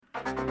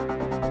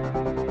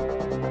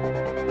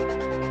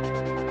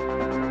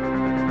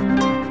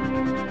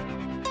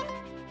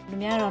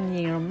များတော့မြ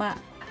င်တော့မှ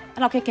အဲ့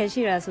တော့ခက်ခဲ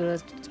ရှိတာဆိုတော့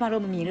ကျမ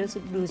တို့မမြင်လို့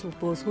လူဆို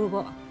ပို့ဆိုး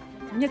ပေါ့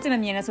မျက်စိမ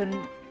မြင်လဲဆို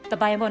တ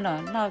ပိုင်းပေါ့နော်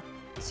နောက်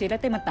ရှေ့လ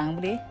က်တက်မတန်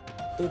ဘူးလေ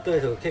都对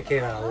手开开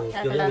了，我表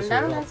演的时候，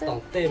当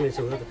对面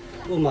时候，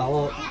我嘛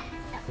我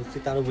是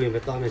打到外面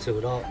当面时候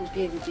咯，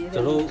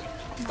就路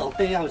当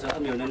对样时候，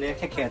没有人呢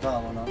开开到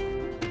我咯。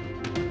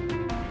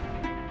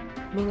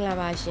မင်္ဂလာ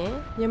ပါရှင်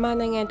မြန်မာ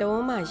နိုင်ငံတော်ဝ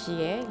န်မှရှိ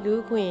တဲ့လူ့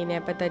အခွင့်အရေး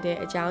နဲ့ပတ်သက်တဲ့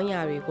အကြောင်းအရာ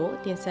တွေကို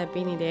တင်ဆက်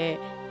ပေးနေတဲ့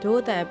ဒို့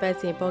အတန်အပတ်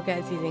စဉ်ပေါ့ကတ်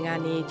အစီအစဉ်က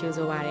နေကြို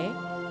ဆိုပါရစေ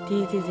ဒီ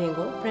အစီအစဉ်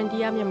ကို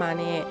Frontier မြန်မာ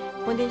နဲ့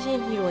Foundation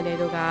Hero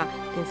တို့က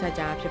တင်ဆက်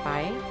ကြဖြစ်ပါ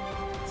တယ်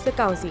စစ်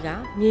ကောင်စီက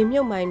မြေ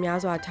မြုပ်မိုင်းများ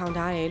စွာထောင်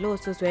ထားတယ်လို့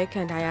ဆွဆွဲ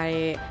ခံထားရ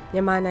တဲ့မြ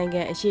န်မာနိုင်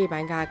ငံအရှေ့ပို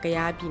င်းကက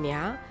ယားပြည်န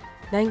ယ်ဟာ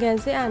နိုင်ငံ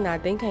စစ်အာဏာ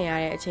သိမ်းခံရ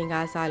တဲ့အချိန်က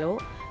စလို့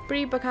ပြ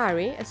ည်ပခါ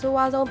တွေအဆိုးအ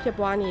ဝါဆုံးဖြစ်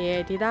ပွားနေ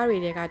တဲ့ဒေသတွေ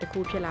ကတခု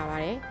ဖြစ်လာပါ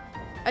တယ်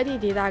အဲ့ဒီ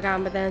ဒေသက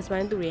မတန်ဆွ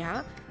မ်းသူတွေဟာ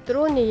သူ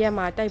တို့နေရက်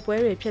မှာတိုက်ပွဲ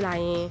တွေဖြစ်လာ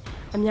ရင်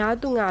အများ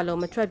သူငါ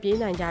လုံးမထွက်ပြေး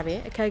နိုင်ကြပဲ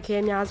အခက်အခဲ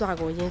များစွာ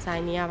ကိုရင်ဆို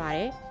င်နေရပါတ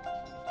ယ်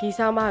။ဒီ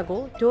ဆောင်းပါး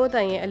ကိုဒို့အတ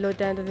န်ရဲ့အလွတ်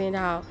တန်းသတင်း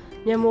တောက်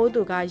မြမိုး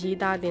သူကရေး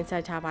သားတင်ဆ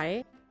က်ထားပါတ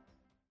ယ်။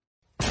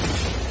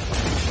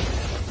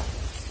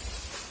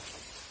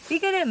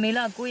ပြီးခဲ့တဲ့မေလ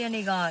9ရက်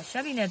နေ့ကရှ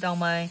မ်းပြည်နယ်တောင်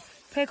ပိုင်း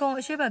ဖေခုံ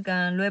အရှိဘက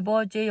န်လွယ်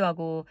ပေါ်ကျေးရွာ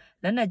ကို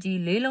လက်နက်ကြီး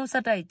၄လုံးဆ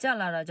က်တိုက်ကျ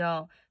လာတာကြော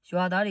င့်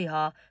ရွာသားတွေ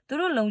ဟာသူ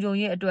တို့လုံခြုံ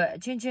ရေးအတွက်အ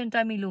ချင်းချင်း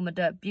တိုက်မိလို့မတ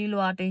က်ပြေး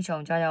လွှားတိမ်းရှော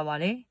င်ကြရပါ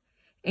တယ်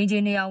။အင်ဂျ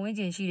င်နီယာဝင်း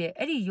ကျင်ရှိတဲ့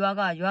အဲ့ဒီရွာ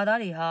ကရွာသား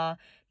တွေဟာ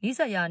နီးစ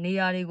ပ်ရာနေ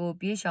ရာတွေကို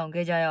ပြေးရှောင်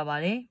ခဲ့ကြရပါ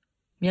တယ်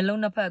။မျက်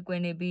လုံးနှစ်ဖက်ကွ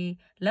င်းနေပြီး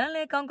လမ်း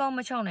လဲကောင်းကောင်းမ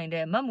ချောက်နိုင်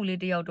တဲ့မတ်မူ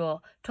လေးတယောက်တော့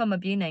ထွက်မ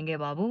ပြေးနိုင်ခဲ့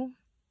ပါဘူး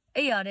။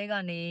အဲ့ရတဲ့က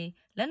နေ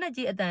လက်နက်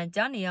ကြီးအတန်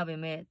ကြားနေရပေ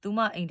မဲ့သူမ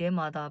အိမ်ထဲ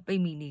မှာသာပိ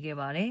တ်မိနေခဲ့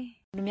ပါတယ်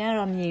။လူများ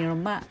တော့မြင်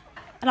တော့မှ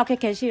အဲ့တော့ခက်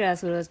ခဲရှိတာ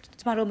ဆိုတော့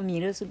ကျမတို့မမြ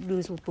င်လို့လူ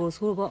ဆိုပို့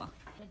ဆိုးပေါ့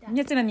မျ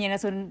က်စိမမြင်လဲ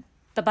ဆို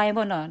တပိုင်း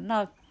ပေါ့နော်နော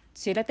က်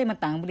ရှေ့လက်တက်မ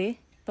တန်ဘူးလေ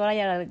တော်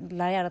ရရ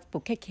လာရ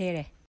ပိုခက်ခဲတ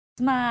ယ်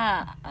ကျမ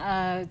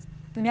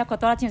သူများက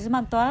တော့ချင်းကျမ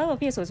တော့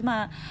ပြည့်ဆိုကျမ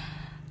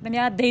သူ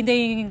များဒိန်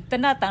တ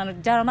နတန်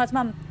ကြတော့မှကျမ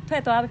ထွ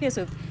က်သွားပြည့်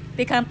ဆို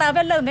ဒီခံတာ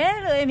ပဲလုံးမယ်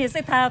လို့မြေစိ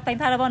တ်ထားပိုင်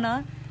ထားတော့ပေါ့နော်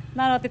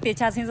နောက်တော့တေ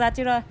ချာစဉ်းစားကြ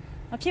ည့်တော့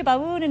မဖြစ်ပါ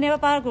ဘူးနည်းနည်း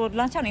ပါးကိုလ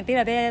မ်းချောင်းနေသေး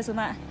တယ်ဆို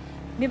မှ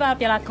မိဘ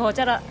ပြလာခေါ်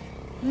ကြတော့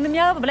နည်း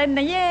ဘယ်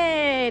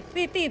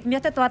နဲ့တိမြ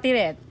တ်သွားသေးတ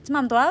ယ်ကျမ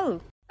မသွားဘူး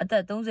အသ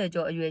က်30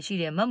ကျော်အရွယ်ရှိ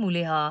တဲ့မတ်မူ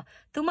လေးဟာ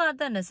သူမအ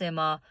သက်20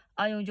မှာ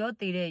အာယုံကြော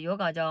တည်တဲ့ယော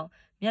ဂါကြောင့်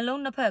မျက်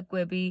လုံးနှစ်ဖက်ကွ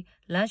ယ်ပြီး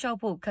လမ်းလျှောက်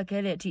ဖို့ခက်ခဲ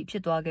တဲ့အထိဖြ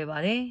စ်သွားခဲ့ပါ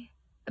တယ်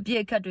။အပြည့်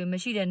အခက်တွေမ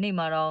ရှိတဲ့နေ့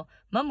မှာတော့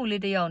မတ်မူ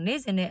လေးတယောက်နေ့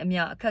စဉ်နဲ့အ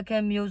မျှအခက်ခဲ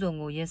မျိုးစုံ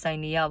ကိုရင်ဆိုင်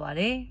နေရပါ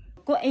တယ်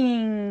။ကိုအိမ်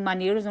မှာ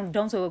နေလို့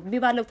ဒုံဆိုမိ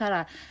ဘလောက်ထား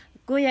တာ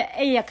ကိုရဲ့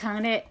အိမ်ရခ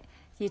န်းနဲ့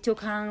ရေချို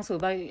ခန်းဆို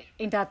ပါ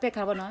အင်တာတက်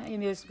ခါပေါ့နော်အ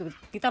မျိုး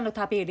ဒီတောင်လောက်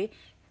ထားပေးလေ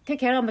ခက်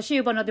ခဲတော့မရှိ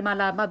ဘူးပေါ့နော်ဒီမှာ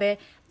လာမှပဲ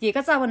ရေက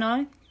စားပေါ့နော်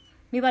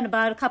မိဘနှစ်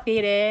ပါးခပ်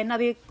ပေးတယ်နော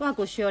က်ပြီး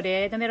ကိုလျှော်တယ်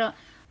ဒါပေမဲ့တော့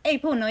အိတ်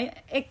ဖို့နော်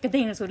အိတ်က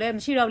တိန်ဆိုလဲမ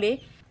ရှိတော့လေ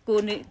ကို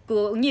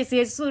ညစ်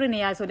စေးစုရနေ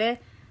ရဆိုလဲ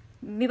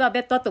မိဘ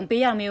ပဲတော့တုံ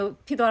ပေးရမျိုး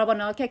ဖြစ်သွားတာပေါ့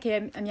နော်ခက်ခဲ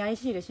အများကြီး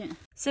ရှိတယ်ရှင်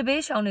စစ်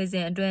ဘေးရှောင်နေစ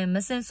ဉ်အတွင်းမ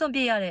စင်စွန့်ပြ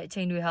စ်ရတဲ့အ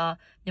ချိန်တွေဟာ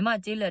မြမ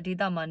ကျေးလက်ဒေ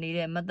သမှာနေ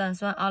တဲ့မတန်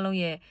ဆွမ်းအားလုံး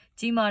ရဲ့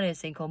ကြီးမားတဲ့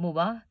စိန်ခေါ်မှု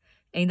ပါ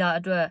အိမ်သာ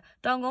အတွက်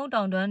တောင်ကုန်း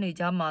တောင်တွန်းတွေ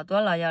ကြားမှာတွာ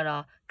လာရတာ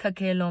ခက်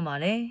ခဲလွန်းပါ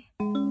လေ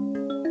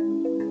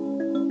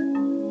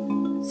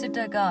စစ်တ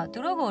ပ်ကသူ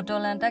တို့ကို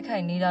တော်လန်တိုက်ခို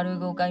က်နေတာတွေ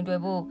ကိုကင်တွ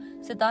ယ်ဖို့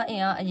စစ်သားအ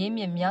င်အားအရေး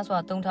မြင့်များစွာ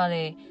တုံးထား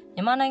တဲ့မြ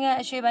န်မာနိုင်ငံ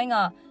အရှေ့ပိုင်းက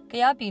က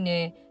ယားပြည်န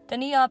ယ်တ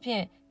နည်းအားဖြ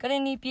င့်ကရ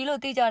င်နီပြည်လို့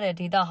သိကြတဲ့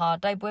ဒေသဟာ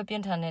တိုက်ပွဲပြ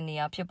င်းထန်တဲ့နေ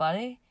ရာဖြစ်ပါတ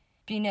ယ်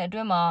။ပြည်နယ်အတွ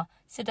င်းမှာ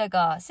စစ်တပ်က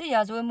စစ်ရာ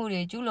ဇဝတ်မှု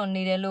တွေကျူးလွန်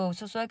နေတယ်လို့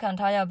ဆွဆွဲခံ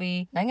ထားရပြီး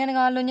နိုင်ငံတ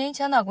ကာလူငင်း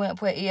ချမ်းသာခွင့်အ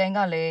ဖွဲ့ AI က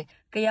လည်း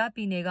ကယားပြ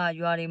ည်နယ်က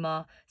ရွာတွေမှာ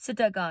စစ်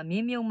တပ်ကမြေ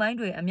မြုပ်မိုင်း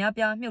တွေအများ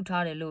ပြားမြုပ်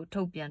ထားတယ်လို့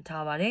ထုတ်ပြန်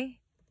ထားပါတယ်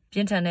။ပြ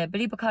င်းထန်တဲ့ပ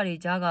ဋိပက္ခတွေ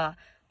ကြားက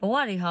ဘဝ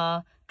တွေဟာ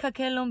ခက်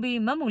ခဲလွန်ပြီး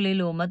မတ်မူလေး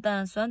လိုမတ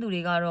န်ဆွမ်းသူ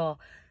တွေကတော့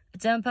အ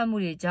ကြမ်းဖက်မှု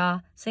တွေကြား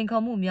စိန်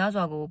ခေါ်မှုများ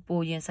စွာကို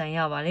ပိုရင်ဆိုင်ရ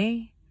ပါတယ်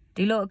။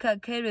ဒီလိုအခက်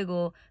အခဲတွေ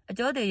ကိုအ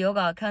ကျိုးတွေယော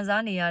ဂခံ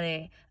စားနေရ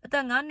တဲ့အသ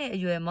က်9နှစ်အ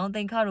ရွယ်မောင်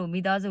သိန်းခတို့မိ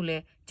သားစုလ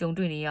ည်းကြုံ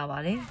တွေ့နေရပါ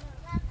တယ်။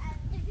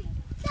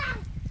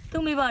သူ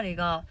မိဘတွေ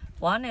က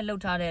ဝါးနဲ့လှု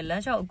ပ်ထားတဲ့လ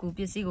မ်းလျှောက်အကူပ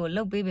စ္စည်းကို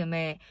လှုပ်ပေးပေ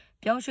မဲ့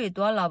ပြောင်းရွှေ့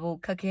သွားလာဖို့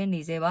ခက်ခဲ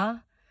နေစေပါ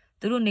။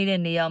သူတို့နေတဲ့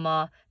နေရာမှာ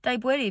တို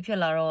က်ပွဲတွေဖြစ်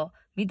လာတော့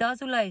မိသား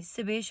စုလိုက်စ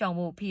စ်ဘေးရှောင်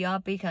ဖို့ဖိအား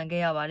ပေးခံ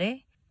ခဲ့ရပါတယ်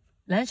။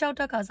လမ်းလျှောက်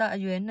တက်ခါစားအ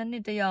ရွယ်2နှ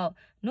စ်တယောက်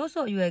နှုတ်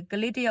ဆိုအရွယ်က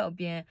လေးတယောက်အ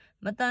ပြင်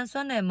မတန်ဆွ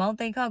မ်းတဲ့မောင်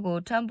သိန်းခကို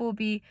ထမ်းပိုး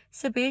ပြီး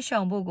စစ်ပေးရှော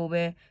င်ဖို့ကို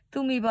ပဲသူ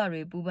မိဘ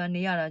တွေပူပန်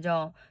နေရတာကြော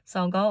င့်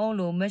ဆောင်ကောင်းအောင်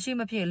လို့မရှိ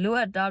မဖြစ်လို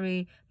အပ်တာတွေ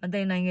မ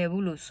သိနိုင်ခဲ့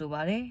ဘူးလို့ဆို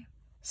ပါတယ်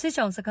စစ်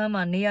ဆောင်စခန်း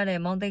မှာနေရတဲ့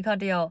မောင်သိန်းခ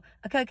တယောက်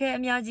အခက်ခဲ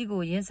အများကြီး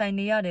ကိုရင်ဆိုင်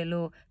နေရတယ်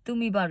လို့သူ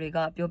မိဘတွေက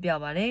ပြောပြ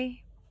ပါတယ်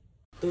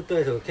都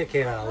对手开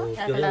开了，我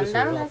表演的时候，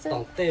当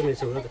对面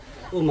时候，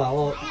我嘛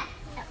我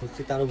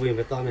是打到外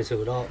面当面时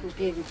候咯，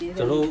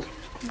就路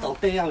当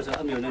对样时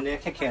候，没有人呢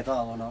开开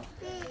到我咯，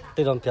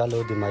这种表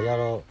路的嘛要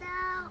咯，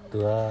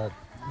对啊，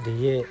离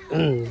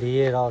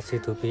业咯，是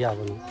图比较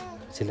不咯，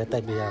是来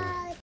带比较咯。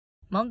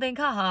မောင်သိန်း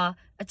ခဟာ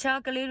အခြား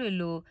ကလေးတွေ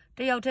လိုတ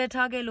ယောက်တည်း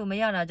ထားခဲ့လို့မ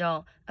ရတာကြော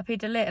င့်အဖေ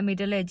တလက်အမေ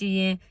တလက်ကြည်ရ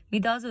င်မိ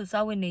သားစု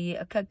စားဝတ်နေရေး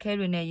အခက်ခဲ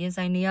တွေနဲ့ရင်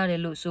ဆိုင်နေရတ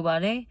ယ်လို့ဆိုပါ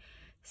တယ်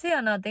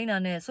ဆေးရနာသိ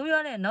န်းတာနဲ့ဆိုး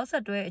ရွားတဲ့နောက်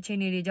ဆက်တွဲအခြေ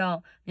အနေတွေကြော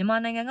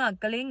င့်မြန်မာနိုင်ငံ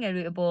ကကလေးငယ်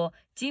တွေအပေါ်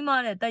ကြီး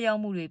မားတဲ့တက်ရောက်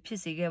မှုတွေဖြစ်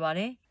စေခဲ့ပါတ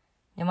ယ်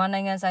။မြန်မာ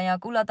နိုင်ငံဆိုင်ရာ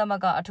ကုလသ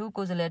မဂ္ဂအထူး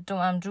ကိုယ်စားလှယ်တွ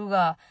မ်အမ်ဒရူးက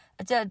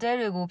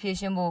အကြက်တဲတွေကိုဖြေ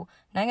ရှ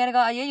င်းဖို့နိုင်ငံ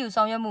တကာအ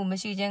ရေးယူဆောင်ရွက်မှုမ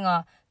ရှိခြင်း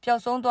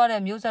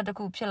ကပျောက်ဆုံးသွားတဲ့မျိုးဆက်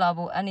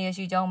တစ်ခုဖြစ်လာဖို့အန္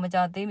တရာယ်ရှိကြောင်းမ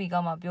ကြာသေးမီ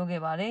ကမှပြောခဲ့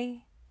ပါတယ်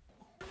။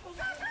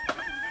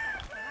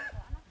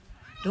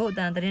ဒို့အတ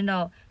န်သတ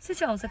င်းတော့စစ်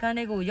ချောင်းစခန်း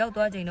တွေကို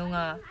ရောက်သွားချိန်တုန်းက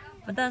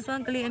မတန်ဆွ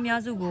မ်းကလေးအ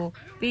များစု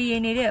ကိုပေး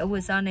ရည်နေတဲ့အဝ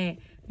တ်စားနဲ့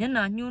မျက်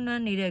နှာညှိုးနှ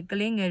မ်းနေတဲ့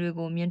ကလေးငယ်တွေ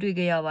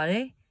ကိုမြင်တွေ့ခဲ့ရပါတ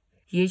ယ်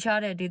။ရေချ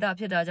တဲ့ဒေသ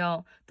ဖြစ်တာကြောင့်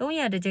3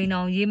ရက်တစ်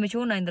ကြိမ်တောင်ရေ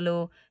မချိုးနိုင်သ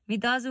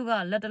လိုမိသားစု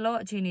ကလက်တလော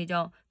အခြေ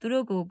အနေကြောင့်သူ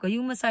တို့ကိုဂ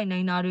ယုမဆိုင်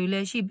နိုင်တာတွေ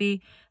လည်း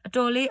ရှိပြီးအ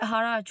တော်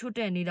လေးအာဟာရ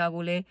ချွတ်တဲ့နေတာ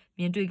ကိုလ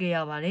ည်းမြင်တွေ့ခဲ့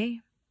ရပါတယ်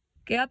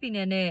။ကယားပြည်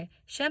နယ်နဲ့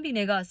ရှမ်းပြည်န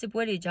ယ်ကစစ်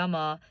ပွဲတွေကြား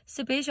မှာစ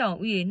စ်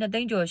ပေးရှောင်ဥယျာဉ်2သိ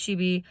န်းကျော်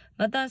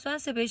ရှိပြီးမတန်ဆွမ်း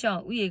စစ်ပေးရှောင်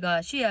ဥယျာဉ်က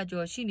800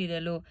ကျော်ရှိနေ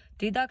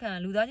တယ်လို့ဒေသခံ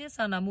လူသားချင်း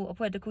စာနာမှုအ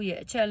ဖွဲ့တစ်ခုရဲ့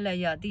အချက်အ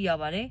လက်အရသိရ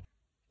ပါတယ်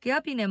။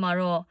ကယားပြည်နယ်မှာ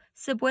တော့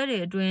စစ်ပွဲ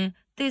တွေအတွ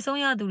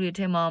င်းတေဆုံးရသူ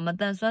တွေထဲမှာ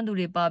မတန်ဆွ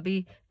မ်းသူတွေပါ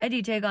ပြီး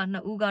အဲ့ဒီထဲက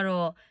2ဦး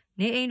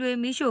ကတော့နေအိမ်တွေ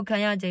မိ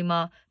ရှို့ခံရချိန်မှာ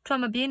ထွက်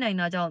မပြေးနိုင်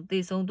တာကြော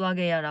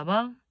င့်တေဆုံးသွားခဲ့ရတာပါ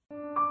။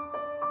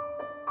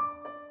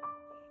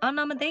အာ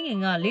နာမသိငင်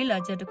ကလေးလာ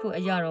ချက်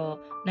တစ်ခုအ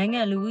ရတော့နိုင်ငံ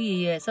လူဦးရေ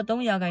ရဲ့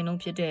73%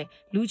ဖြစ်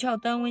တဲ့လူ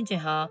6တန်းဝန်းကျင်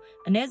ဟာ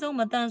အ ਨੇ ဆုံး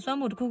မတန်ဆွ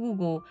မ်းမှု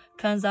တစ်ခုခုကို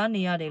ခံ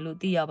စားနေရ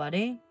တယ်လို့သိရပါ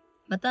တယ်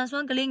။မတန်ဆွ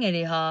မ်းကလေးငယ်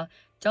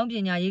တွေဟာကျောင်း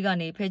ပညာရေး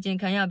ကနေဖယ်ကျင်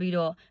ခံ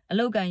ရပြီးတော့အ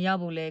လုပ်ကန်ရ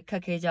ဖို့လည်း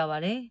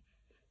ခက်ခဲကြပါတယ်။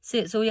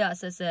စစ်အစိုးရအ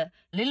ဆက်ဆက်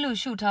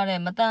လစ်လူရှုထားတဲ့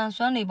မတန်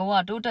ဆွမ်းနေဘ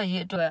ဝတိုးတက်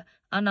ရေးအတွက်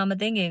အာနာ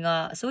မသိငင်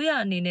ကအစိုး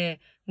ရအနေ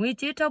နဲ့ငွေ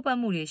ကြေးထောက်ပံ့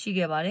မှုတွေ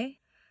ရှိခဲ့ပါတယ်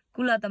။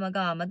ကုလသမဂ္ဂ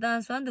မတ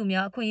န်ဆွ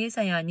မ်းသူများအခွင့်အ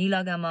ရေးဆိုင်ရာညီ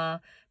လာခံ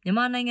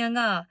မှာမြန်မာနိုင်ငံ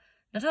က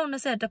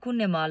2021ခု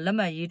နှစ်မှာလက်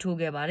မှတ်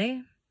ရေးထိုးခဲ့ပါတယ်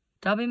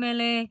။ဒါပေ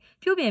မဲ့လ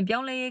ည်းပြုပြင်ပြော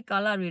င်းလဲရေးကာ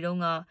လတွေတု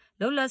န်းက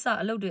လှုပ်လက်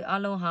ဆအလုပ်တွေအ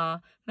လုံးဟာ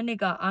မနစ်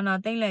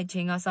ကအာဏာသိမ်းလိုက်ချိ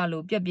န်ကစ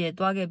လို့ပြက်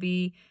ပြဲသွားခဲ့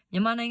ပြီးမြန်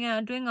မာ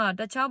နိုင်ငံအတွင်းက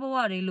တခြားဘ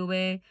ဝတွေ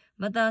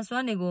လိုပဲမ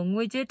တန်ဆွမ်းတွေကို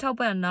ငွေကြေးထောက်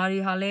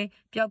ပံ့နာတွေဟာလည်း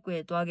ပျောက်ကွ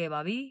ယ်သွား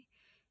ခဲ့ပါပြီ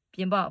။ပြ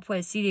င်ပအဖွဲ့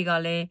အစည်းတွေ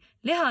ကလ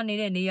ည်းလက်ဟာနေ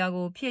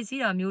တဲ့နေရာကိုဖြည့်ဆ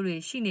ည်းတာမျိုး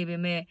တွေရှိနေပေ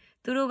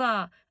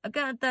မဲ့သူတို့ကအက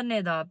န့်အ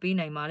သတ်နဲ့သာ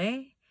ပေးနိုင်ပါတယ်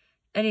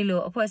။အဲ့ဒီလို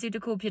အဖွဲ့အစည်း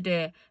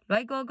တစ်ခုဖြစ်တဲ့လွို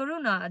က်ကော်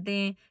ကရုဏာအ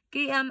သင်း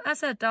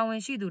KMS တာ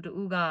ဝန်ရှိသူတို့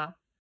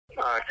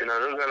ကကျွန်တော်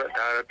တို့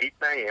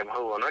ကဒါဒီတိုင်းရ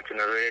မဟုတ်ဘူးเนาะ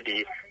ကျွန်တော်တို့ရဲ့ဒီ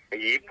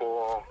အရေး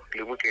ပေါ်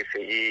လူမှုကိစ္စ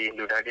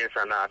ရေးလူသားချ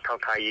င်းစာနာထော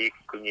က်ထားရေး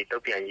ကုညီတုတ်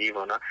ပြန်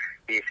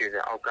ရေးပေါ့နော်ဒီစီစ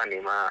ဉ်အောက်ကနေ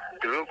မှ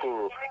သူတို့ကို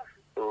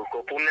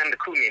component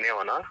တစ်ခုအနေ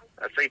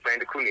နဲ့ပေါ့နော်အစိတ်ပိုင်း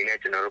တစ်ခုအနေ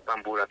နဲ့ကျွန်တော်တို့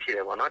ပံ့ပိုးတာဖြစ်တ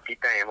ယ်ပေါ့နော်ဒီ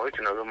တိုင်းရမဟုတ်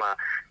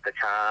ကျွန်တော်တို့မှတ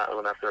ခြား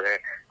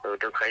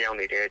ဆိုရဲဒုက္ခ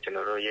ရောက်နေတဲ့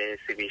ကျွန်တော်တို့ရဲ့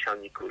CV ရှော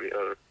င်းကြီးကို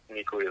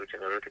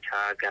ကျွန်တော်တို့တ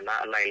ခြားကဏ္ဍ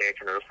အလိုက်လဲ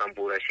ကျွန်တော်တို့ပံ့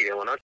ပိုးတာရှိတယ်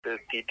ပေါ့နော်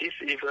ဒီ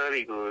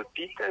delivery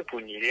ကိုဒီတို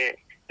င်းပူညီတဲ့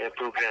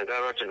program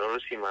ကတော့ကျွန်တော်တို့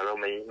စီ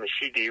မှာတော့မ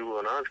ရှိသေး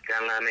ဘူးပေါ့နော်က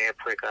န်လာ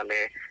နဲ့ဖွဲ့က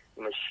လည်း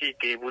မရှိ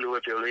သေးဘူးလို့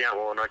ပြောလို့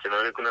ရပါတော့ကျွန်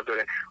တော်တို့ခု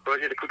နပြောတဲ့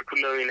project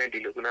တစ်ခုလုံးရင်းနဲ့ဒီ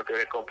လိုခုနပြော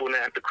တဲ့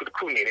component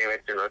တစ်ခုအနေ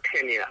နဲ့ပဲကျွန်တော်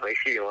ထည့်နေတာပဲ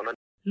ရှိတယ်ပေါ့နော်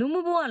လူ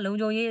မှုဘဝလုံ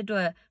ခြုံရေးအတွ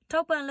က်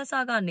ထောက်ပံ့လက်စ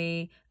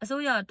ကနေအ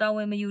စိုးရတာဝ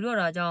န်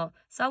မယူတော့တာကြောင့်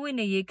စာ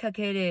ဝတ်နေရေး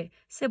ခက်ခဲတဲ့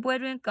စစ်ပွဲ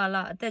တွင်းကာလ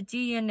အသက်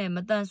ကြီးရင်း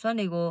နဲ့မတန်ဆွမ်း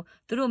တွေကို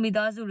သူတို့မိ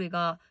သားစုတွေ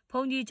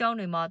ကဖုန်ကြီးကျောင်း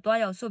တွေမှာတွား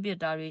ရောက်ဆွတ်ပစ်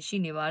တာတွေရှိ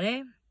နေပါတယ်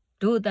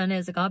။ဒို့အတန်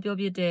နဲ့စ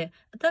ကားပြောပြတဲ့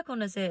အသက်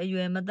80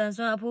အရွယ်မ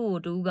တန်ဆွမ်း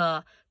အဖိုးတူက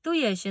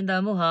သူ့ရဲ့ရှင်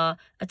သန်မှုဟာ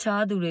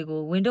အခြားသူတွေ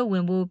ကိုဝင်တော့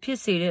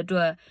ဝင်ဖို့ဖြစ်စေတဲ့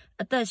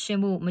အတွက်အ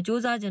သက်ရှင်ဖို့မ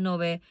ကြိုးစားကြတော့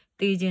ပဲ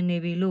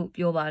တည်ကျင်နေပြီလို့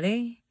ပြောပါတယ်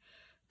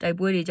။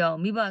တိုက်ပွဲတွေကြောင့်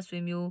မိဘဆွေ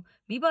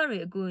မျိုးမိဘ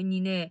တွေအကူ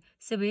အညီနဲ့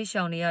စစ်ဘေး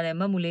ရှောင်နေရတဲ့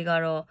မတ်မူလေး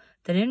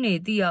ကတော့သတင်း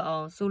တွေသိရ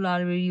အောင်ဆိုလာ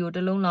ရေဒီယိုတ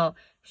စ်လုံး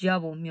လောက်ရ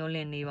ဖို့မျှော်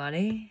လင့်နေပါ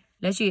တယ်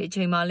။လက်ရှိ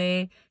အချိန်မှာလ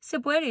ည်းစ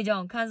စ်ပွဲတွေကြော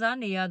င့်ခံစား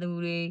နေ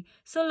ရသူတွေ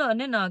ဆွတ်လွတ်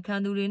အနစ်နာခံ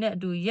သူတွေနဲ့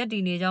အတူရက်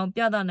တည်နေကြောင်း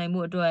ပြသနိုင်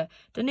မှုအတွက်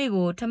ဒီ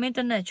နေ့ကိုထမင်းတ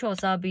က်နဲ့ချော့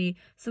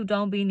စားပြီးဆူတော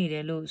င်းပေးနေ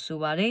တယ်လို့ဆို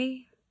ပါတယ်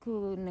။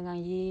ခု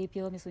နိုင်ငံရေး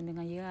ပြောမယ်ဆို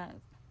နိုင်ငံရေး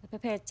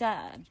ကဖက်ကြ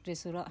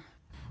တယ်ဆိုတော့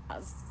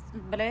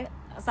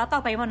ဘယ်လဲစား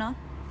တော့ပိုင်မနော်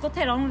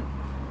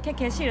ကိုထဲတော့ခက်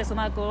ခဲရှိတယ်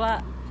ဆိုမှကို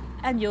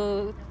ကအ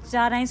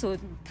မျိုးကြားတိုင်းဆို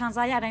ခံ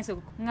စားရတိုင်း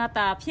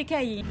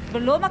ဆိုငါတာဖြစ်ခဲ့ရင်ဘ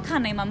လို့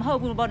မခံနိုင်မှာမဟုတ်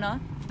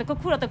ဘူးပေါ့နော်တခု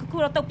ခု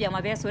တော့တုတ်ပြန်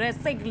မှာပဲဆိုတော့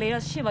စိတ်ကလေး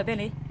တော့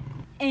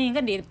ရှိပါပဲလေအင်းက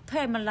နေထွ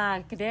က်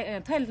မလာတဲ့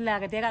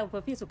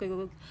ကဖြစ်ဆို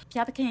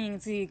ကိုဖျားတ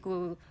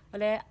ခင်စီကို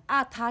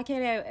ဘလဲအထားခဲ့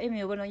တဲ့အ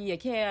မျိုးဘလို့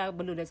ရခဲ့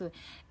ဘလို့လဲဆို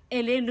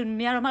အဲလေလူ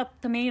များတော့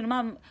သမီး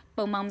တော့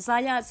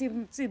ပုံမှန်စား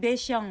ရစီဘေး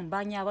ရှော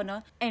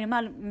င်းဘာညာပေါ့နော်အဲမှာ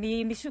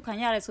မရှိခံ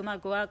ရတယ်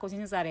ဆိုမှကိုချ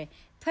င်းစား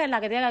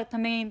တယ်ထွက်လာတဲ့ကသ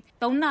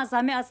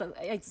မီးတုံးနာစား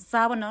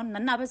မယ်စားပေါ့နော်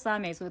နနပဲ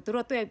စားမယ်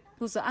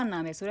ဆိုသူတို့တွေ့ပူစ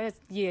အနာမယ်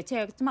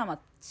ဆိုတော့ရေချက်ကျမ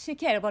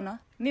ရှိခဲ့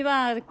တယ်ပေါ့နော်မိဘ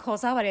ခေါ်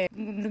စားပါတယ်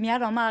လူများ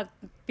တော့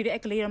ပြီး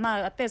တဲ့အကလေးတော့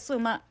အသက်ဆု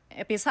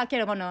ပေးစား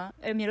ခဲ့တယ်ပေါ့နော်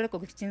အဲ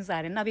မျိုးတော့ကိုချ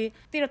င်းစားတယ်နောက်ပြီး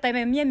တိတော့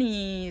တိုင်မဲ့မျက်မီ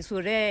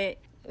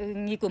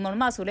ဆိုတော့ညီကို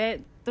မဆိုတော့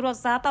သူတို့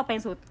စားတော့ပို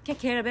င်ဆိုခက်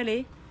ခဲ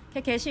ရပဲလေခ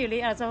က်ခဲ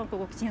ရှိလေအဲဒါကို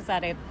ချ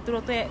င်းစား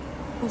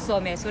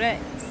တယ်သူတို့တွေ့ပူစော်မယ်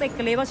ဆိုတော့စိတ်က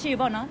လေးပါရှိ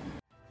ပေါ့နော်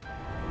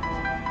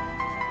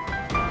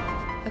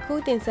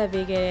အခုတင်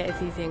ဆက်ပေးခဲ့တဲ့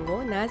အစီအစဉ်ကို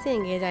နားဆင်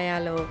ခဲ့ကြရ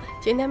လို့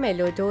ကျင်းနှက်မဲ့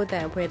လို့ဒို့အတ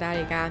န်အဖွဲ့သား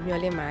တွေက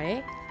မျှော်လင့်ပါ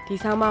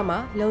တယ်ဒီဆောင်းပါး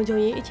မှာလုံခြုံ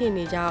ရေးအခြေအ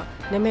နေကြော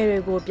င့်နာမည်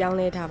တွေကိုပြော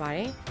င်းလဲထားပါ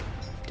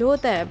တယ်ဒို့အ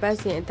တန်အ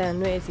ပတ်စဉ်အတန်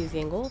နှွဲ့အစီအစ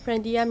ဉ်ကို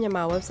Frontier မြန်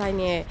မာ website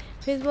နဲ့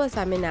Facebook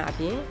စာမျက်နှာအ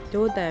ပြင်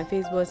ဒို့အတန်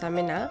Facebook စာမျ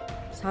က်နှာ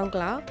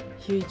SoundCloud,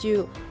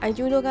 YouTube,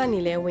 iTunes တို့ကနေ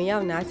လည်းဝင်ရော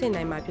က်နားဆင်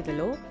နိုင်မှာဖြစ်တယ်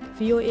လို့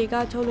VOA က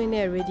ထုတ်လွှင့်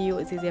တဲ့ရေဒီယို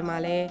အစီအစဉ်မှာ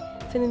လည်း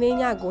စနေနေ့ည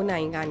9:00 နာ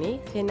ရီကနေ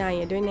10:00 နာရီ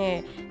အတွင်းနဲ့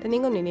တန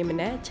င်္ဂနွေနေ့မ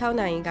နက်6:00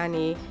 နာရီက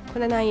နေ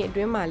9:00 နာရီအ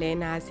တွင်းမှာလည်း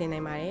နားဆင်နို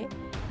င်ပါတယ်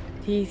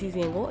။ဒီအစီအစ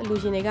ဉ်ကိုအလူ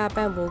ရှင်တွေက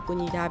ပံ့ပိုးကူ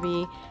ညီထား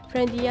ပြီး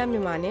Frontier မြ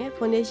န်မာနဲ့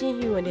Foundation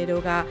Human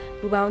တို့က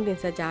ပူးပေါင်းတင်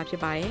ဆက်ကြဖြ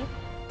စ်ပါတယ်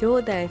။ဒို့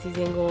အတန်အစီအစ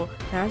ဉ်ကို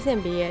နားဆင်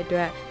ပေးရတဲ့အတွ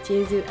က်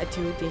ကျေးဇူးအ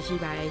ထူးတင်ရှိ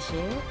ပါတယ်ရှ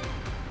င်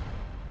။